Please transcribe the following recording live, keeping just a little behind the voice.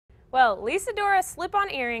Well, Lisadora slip-on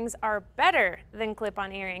earrings are better than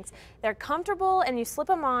clip-on earrings. They're comfortable and you slip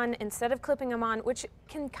them on instead of clipping them on, which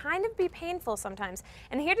can kind of be painful sometimes.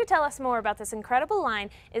 And here to tell us more about this incredible line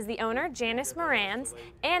is the owner, Janice Moranz,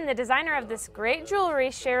 and the designer of this great jewelry,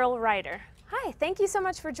 Cheryl Ryder. Hi, thank you so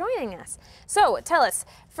much for joining us. So tell us,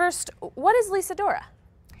 first, what is Lisadora?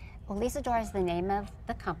 Well, Lisadora is the name of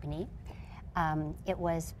the company. It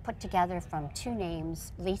was put together from two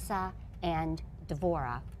names, Lisa and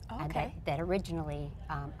Devora, that originally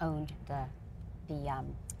owned the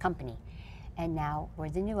company. And now we're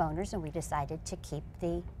the new owners and we decided to keep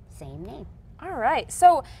the same name. All right,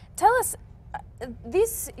 so tell us,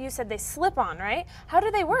 these, you said they slip on, right? How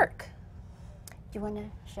do they work? Do you want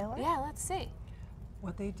to show us? Yeah, let's see.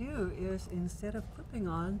 What they do is, instead of clipping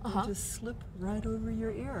on, they just slip right over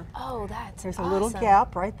your ear. Oh, that's There's awesome. a little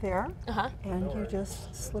gap right there, and Uh-huh. you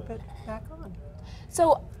just slip it back on.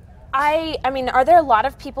 So, I mean, are there a lot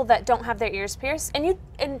of people that don't have their ears pierced? And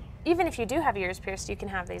even if you do have your ears pierced, you can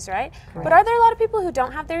have these, right? Correct. But are there a lot of people who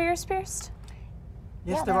don't have their ears pierced?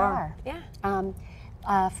 Yes, Yeah, there are.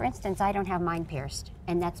 Yeah. For instance, I don't have mine pierced,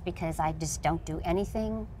 and that's because I just don't do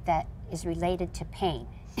anything that is related to pain.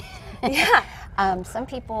 Yeah. Some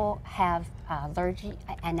people have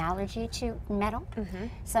an allergy to metal.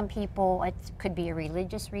 Some people, it could be a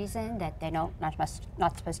religious reason that they not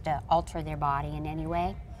supposed to alter their body in any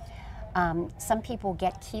way. Some people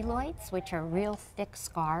get keloids, which are real thick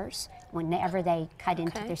scars whenever they cut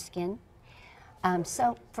into their skin.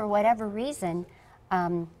 So for whatever reason,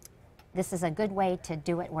 this is a good way to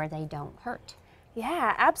do it where they don't hurt.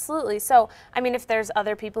 Yeah, absolutely. So, I mean, if there's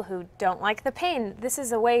other people who don't like the pain, this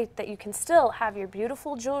is a way that you can still have your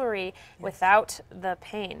beautiful jewelry without the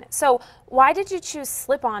pain. So, why did you choose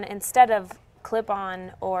slip-on instead of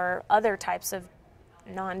clip-on or other types of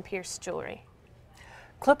non-pierced jewelry?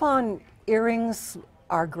 Clip-on earrings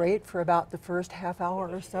are great for about the first half hour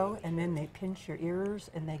or so, and then they pinch your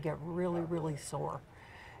ears and they get really, really sore.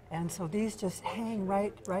 And so these just hang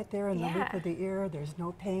right there in the loop of the ear. There's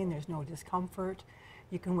no pain, there's no discomfort.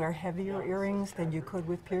 You can wear heavier earrings than you could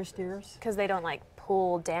with pierced ears. Because they don't like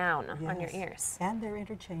pull down on your ears. And they're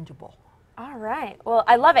interchangeable. All right. Well,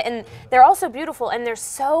 I love it. And they're also beautiful, and there's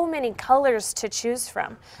so many colors to choose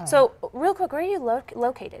from. So real quick, where are you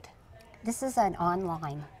located? This is an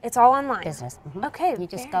online It's all online? business. Okay. You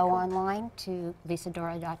just go online to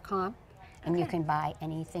lisadora.com. And you can buy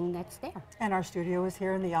anything that's there. And our studio is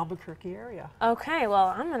here in the Albuquerque area. Okay, well,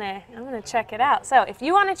 I'm gonna check it out. So if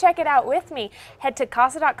you want to check it out with me, head to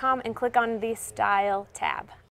casa.com and click on the Style tab.